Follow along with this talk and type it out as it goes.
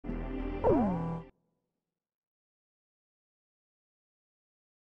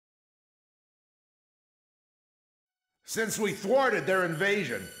Since we thwarted their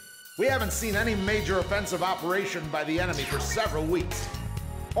invasion, we haven't seen any major offensive operation by the enemy for several weeks.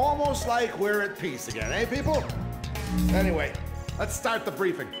 Almost like we're at peace again, eh, people? Anyway, let's start the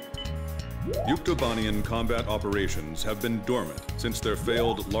briefing. Yuktobanian combat operations have been dormant since their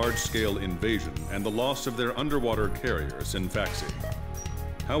failed large-scale invasion and the loss of their underwater carrier, Sinfaxi.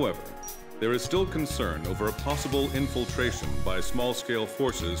 However, there is still concern over a possible infiltration by small-scale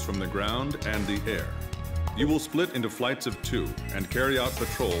forces from the ground and the air. You will split into flights of 2 and carry out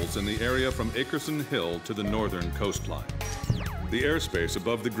patrols in the area from Akerson Hill to the northern coastline. The airspace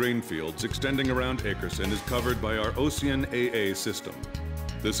above the grain fields extending around Akerson is covered by our Ocean AA system.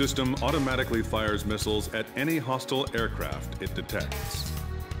 The system automatically fires missiles at any hostile aircraft it detects.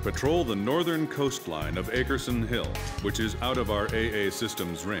 Patrol the northern coastline of Akerson Hill, which is out of our AA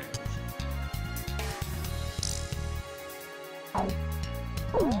system's range.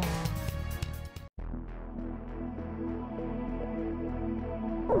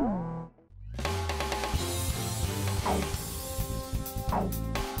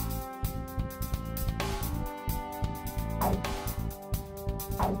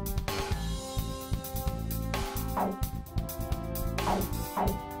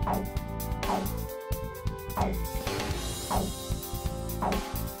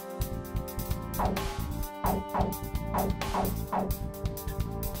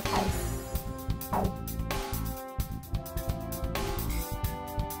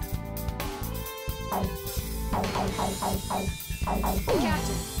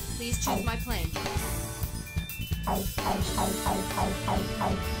 Captain, please choose my plane.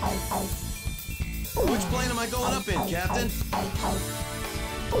 Which plane am I going up in, Captain?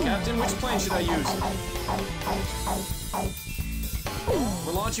 Captain, which plane should I use?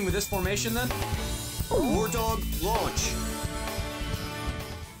 We're launching with this formation, then? War Dog, launch!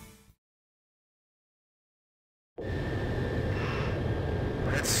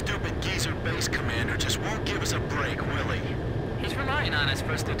 That stupid geezer base commander just won't give us a break, will he? He's relying on us,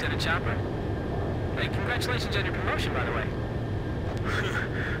 First Lieutenant Chopper. Hey, congratulations on your promotion, by the way.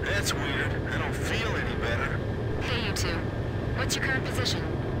 That's weird. I don't feel any better. Hey, you two. What's your current position?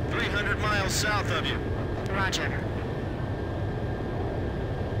 300 miles south of you. Roger.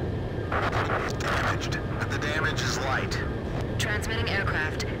 Damaged, but the damage is light. Transmitting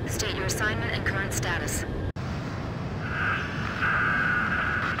aircraft. State your assignment and current status.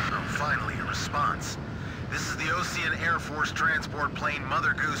 Oh, finally, a response. This is the Ocean Air Force transport plane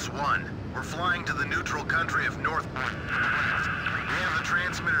Mother Goose 1. We're flying to the neutral country of North... We have the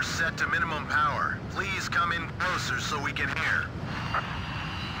transmitter set to minimum power. Please come in closer so we can hear.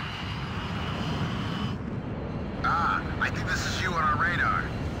 Ah, I think this is you on our radar.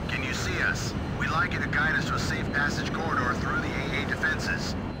 Can you see us? We'd like you to guide us to a safe passage corridor through the AA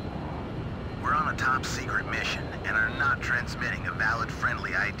defenses. We're on a top-secret mission and are not transmitting a valid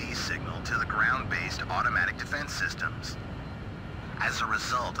friendly ID signal to the ground-based automatic defense systems. As a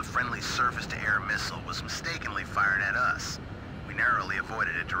result, a friendly surface-to-air missile was mistakenly fired at us. We narrowly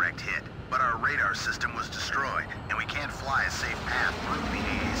avoided a direct hit, but our radar system was destroyed, and we can't fly a safe path through the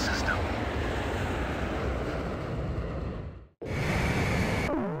AA system.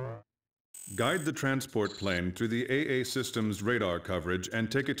 Guide the transport plane through the AA system's radar coverage and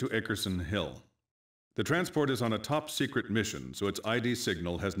take it to Akerson Hill. The transport is on a top-secret mission, so its ID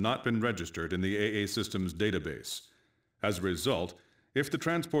signal has not been registered in the AA system's database. As a result, if the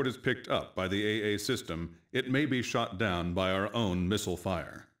transport is picked up by the AA system, it may be shot down by our own missile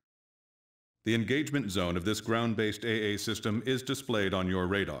fire. The engagement zone of this ground-based AA system is displayed on your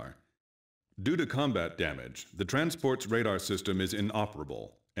radar. Due to combat damage, the transport's radar system is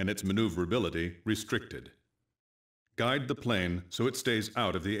inoperable, and its maneuverability restricted. Guide the plane so it stays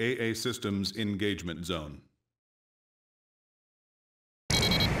out of the AA system's engagement zone. The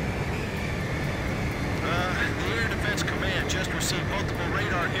Air Defense Command just received multiple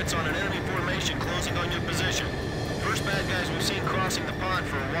radar hits on an enemy formation closing on your position. First bad guys we've seen crossing the pond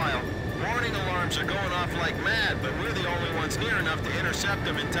for a while. Warning alarms are going off like mad, but we're the only ones near enough to intercept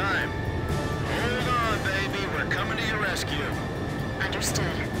them in time. Hold on, baby. We're coming to your rescue. Understood.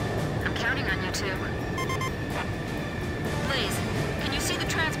 I'm counting on you two. Blaze, can you see the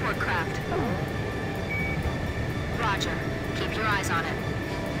transport craft? Roger. Keep your eyes on it.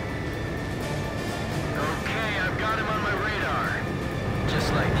 Okay, I've got him on my radar.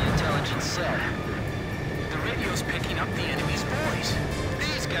 Just like the intelligence said. The radio's picking up the enemy's voice.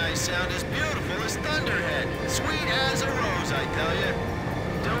 These guys sound as beautiful as Thunderhead. Sweet as a rose, I tell you.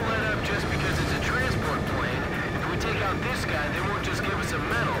 Don't let up just because it's a transport plane. If we take out this guy, they won't just give us a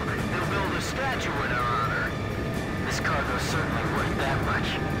medal. They'll build a statue in our honor. This cargo's certainly worth that much.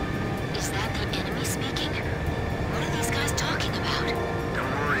 Is that the enemy speaking? What are these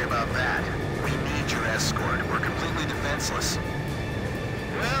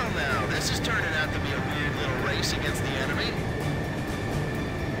This is turning out to be a weird little race against the enemy.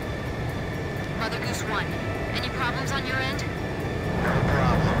 Mother Goose 1, any problems on your end? No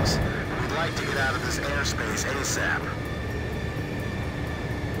problems. We'd like to get out of this airspace ASAP.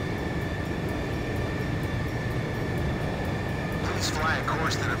 Please fly a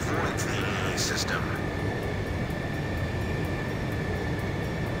course that avoids the AA system.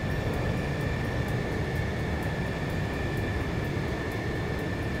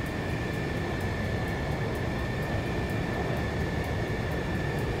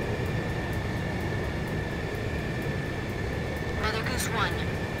 Mother Goose 1,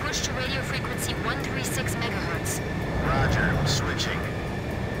 push to radio frequency 136 megahertz. Roger, switching.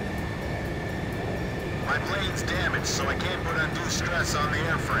 My plane's damaged, so I can't put undue stress on the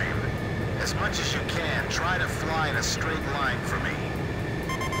airframe. As much as you can, try to fly in a straight line for me.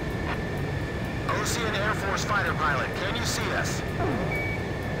 Ocean Air Force fighter pilot, can you see us?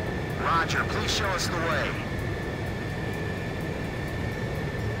 Roger, please show us the way.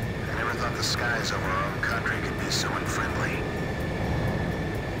 I never thought the skies over our own country could be so unfriendly.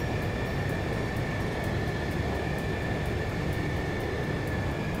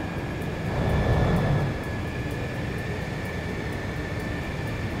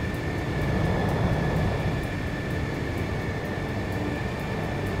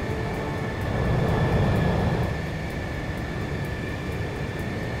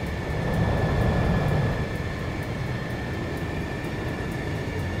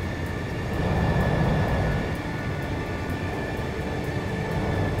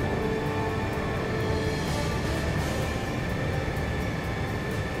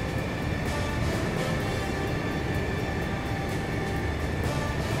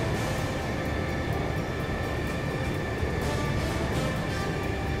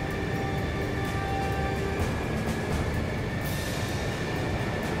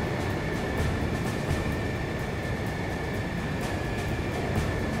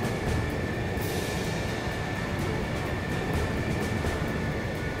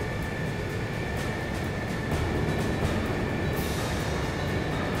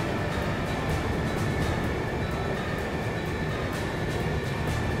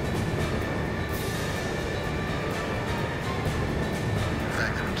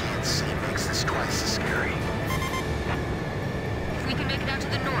 Twice as scary. If we can make it out to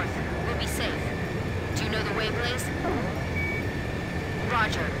the north, we'll be safe. Do you know the way, Blaze?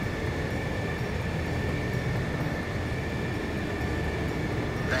 Roger.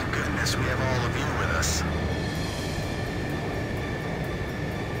 Thank goodness we have all of you with us.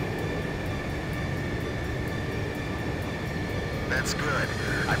 That's good.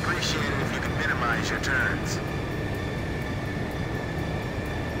 I appreciate it if you can minimize your turns.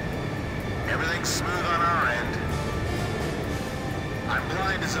 Everything's smooth on our end. I'm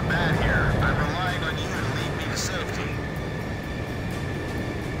blind as a bat here. I'm relying on you to lead me to safety.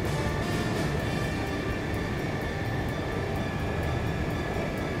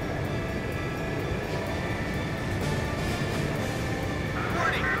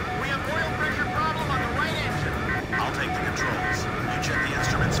 Warning! We have oil pressure problem on the right engine. I'll take the controls. You check the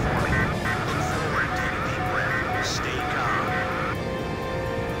instruments for me. Look forward, take a deep breath. Stay calm.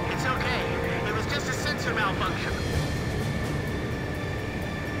 It's okay. It was just a sensor malfunction.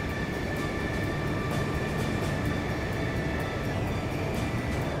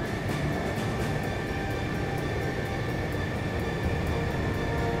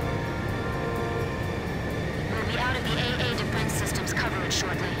 We'll be out of the AA defense system's coverage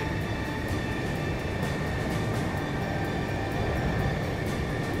shortly.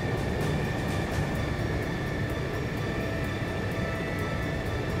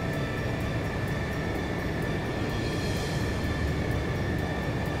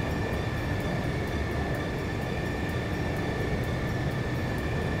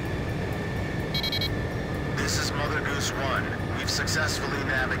 This is Mother Goose 1. We've successfully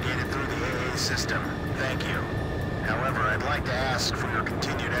navigated through the AA system. Thank you. However, I'd like to ask for your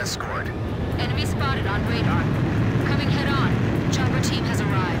continued escort. Enemy spotted on radar. Coming head on. Chopper team has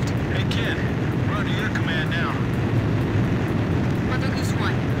arrived. Hey, kid. We're under your command now. Mother Goose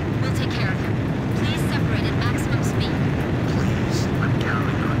 1, we'll take care of him. Please separate at maximum speed. Please, I'm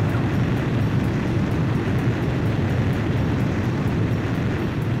counting on you.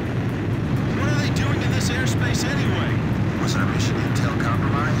 What are they doing in this airspace anyway? Was our mission intel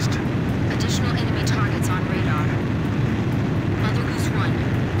compromised? Additional enemy targets on radar. Mother Goose 1,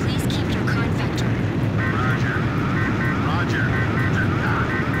 please keep your current vector. Roger. Roger.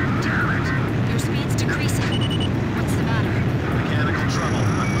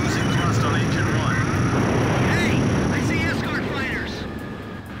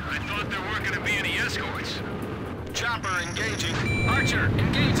 escorts. Chopper engaging. Archer,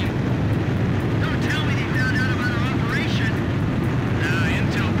 engaging. Don't tell me they found out about our operation. Nah,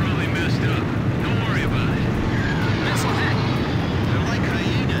 intel probably messed up. Don't worry about it. Missile hit. They're like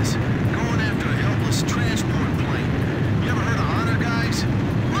hyenas, going after a helpless transport plane. You ever heard of honor, guys?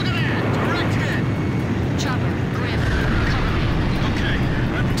 Look at that! Direct hit! Chopper, Grim, cover me. Okay,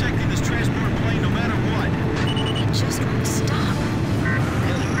 I'm protecting this transport plane no matter what. It just won't stop.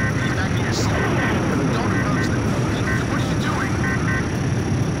 Hey, he's back in your seat. Don't approach them. What are you doing?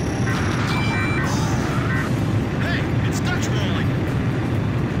 Hey, it's Dutch rolling.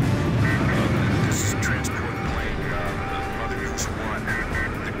 This is a transport plane, Mother Goose 1.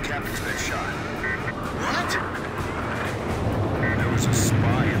 The captain's been shot. What? There was a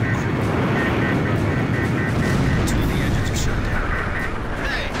spy in the crew. Two of the engines are shut down.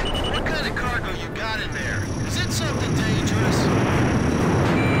 Hey, what kind of cargo you got in there? Is it something dangerous?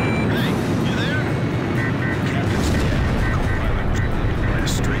 Hey, you there? Captain's dead. Co-pilot was going to ride a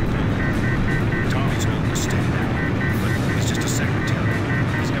straight bullet. Tommy's holding the stick now, but he's just a secretary.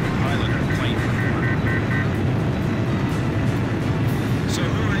 He's never piloted a plane before. So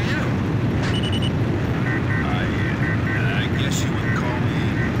who are you? I guess you would call me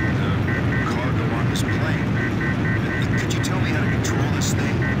the cargo on this plane. Could you tell me how to control this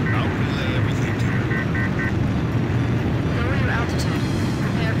thing? I'll relay everything to you. Lower your altitude.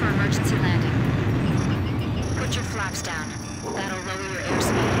 Prepare for emergency landing. Put your flaps down. That'll lower your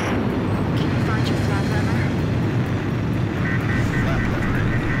airspeed. Can you find your flap lever? Flap lever.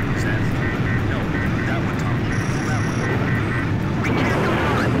 Is that... No, that one, Tom. Pull that one. What the hell going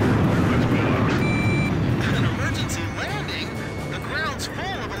on? An emergency landing? The ground's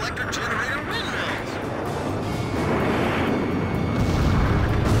full of electric generator windmills.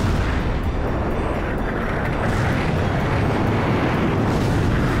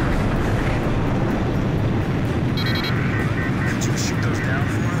 Could you shoot those down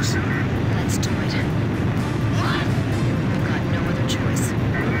for us? Let's do it. What? We've got no other choice.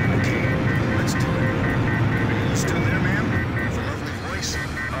 Okay, let's do it. Are you still there, ma'am? With a lovely voice?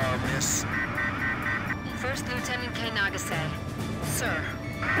 Miss... First Lieutenant K. Nagase. Sir.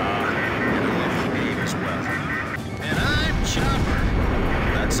 And a lovely name as well. And I'm Chopper.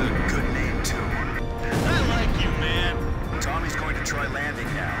 That's a good name, too. I like you, man. Tommy's going to try landing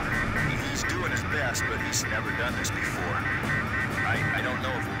now. He's doing his best, but he's never done this before. I don't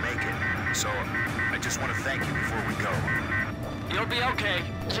know if we'll make it, so I just want to thank you before we go. You'll be okay.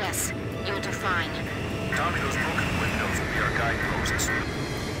 Yes, you'll do fine. Tommy, those broken windows will be our guideposts.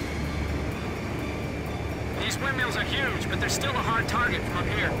 These windmills are huge, but they're still a hard target from up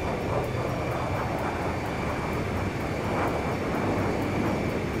here.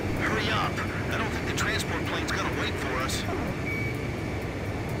 Hurry up. I don't think the transport plane's gonna wait for us.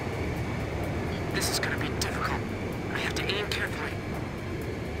 This is gonna be difficult. I have to aim carefully.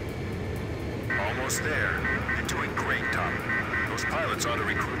 Almost there. You're doing great, Tommy. Those pilots ought to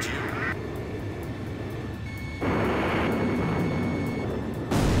recruit you.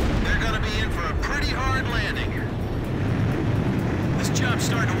 They're gonna be in for a pretty hard landing. This job's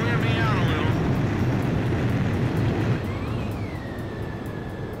starting to wear me out a little.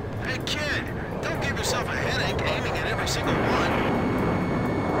 Hey, kid, don't give yourself a headache aiming at every single one.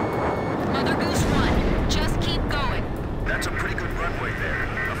 Mother Goose 1, just keep going. That's a pretty good runway there.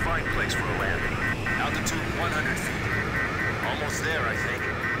 A fine place for a landing. Altitude 100 feet. Almost there, I think.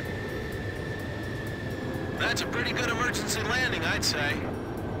 That's a pretty good emergency landing, I'd say.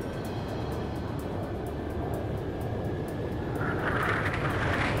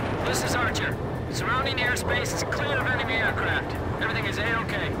 This is Archer. Surrounding airspace is clear of enemy aircraft. Everything is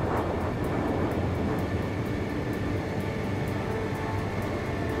A-OK.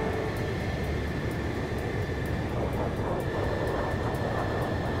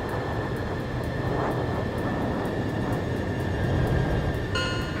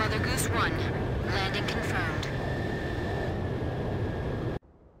 Mother Goose 1, landing confirmed.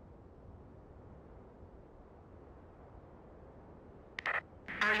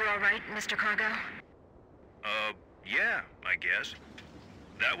 Are you all right, Mr. Cargo? Yeah, I guess.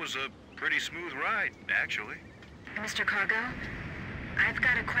 That was a pretty smooth ride, actually. Mr. Cargo, I've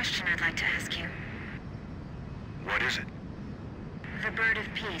got a question I'd like to ask you. What is it? The Bird of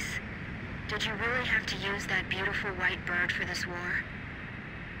Peace. Did you really have to use that beautiful white bird for this war?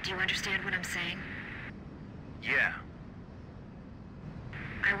 Do you understand what I'm saying? Yeah.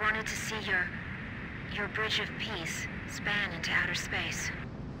 I wanted to see your Bridge of Peace span into outer space.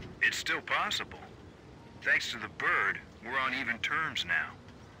 It's still possible. Thanks to the bird, we're on even terms now.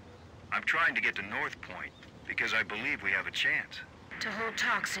 I'm trying to get to North Point, because I believe we have a chance. To hold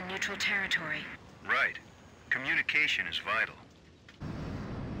talks in neutral territory. right. Communication is vital.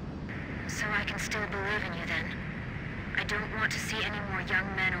 So I can still believe in you then. I don't want to see any more young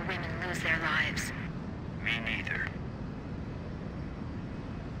men or women lose their lives. Me neither.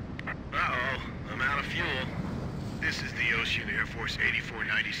 Uh-oh, I'm out of fuel. This is the Ocean Air Force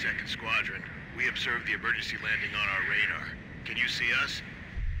 8492nd Squadron. We observed the emergency landing on our radar. Can you see us?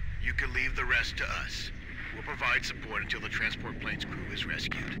 You can leave the rest to us. We'll provide support until the transport plane's crew is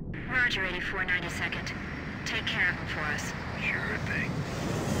rescued. Roger, 8492nd. Take care of him for us. Sure thing.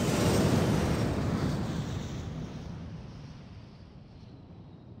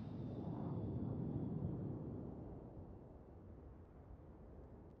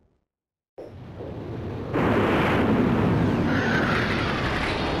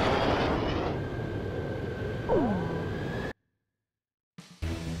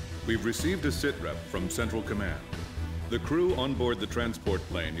 We've received a sitrep from Central Command. The crew on board the transport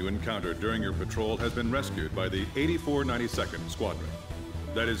plane you encountered during your patrol has been rescued by the 8492nd Squadron.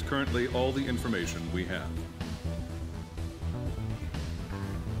 That is currently all the information we have.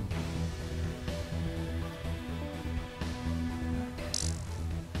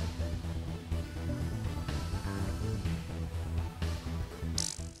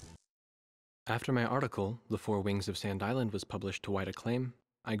 After my article, The Four Wings of Sand Island, was published to wide acclaim,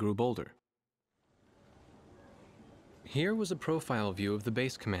 I grew bolder. Here was a profile view of the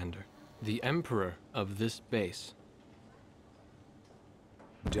base commander, the emperor of this base.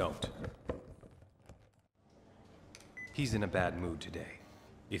 Don't. He's in a bad mood today.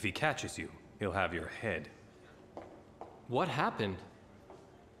 If he catches you, he'll have your head. What happened?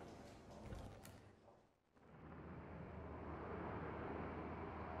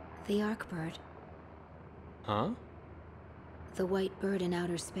 The Arkbird. Huh? The white bird in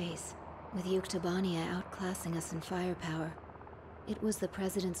outer space, with Yuktobania outclassing us in firepower. It was the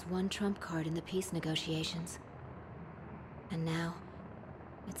President's one trump card in the peace negotiations. And now,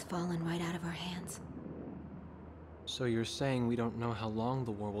 it's fallen right out of our hands. So you're saying we don't know how long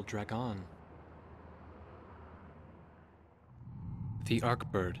the war will drag on? The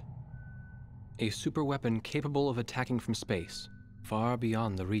Arkbird. A superweapon capable of attacking from space, far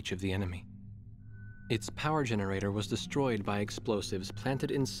beyond the reach of the enemy. Its power generator was destroyed by explosives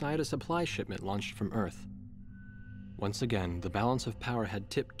planted inside a supply shipment launched from Earth. Once again, the balance of power had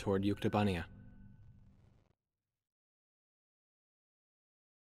tipped toward Yuktobania.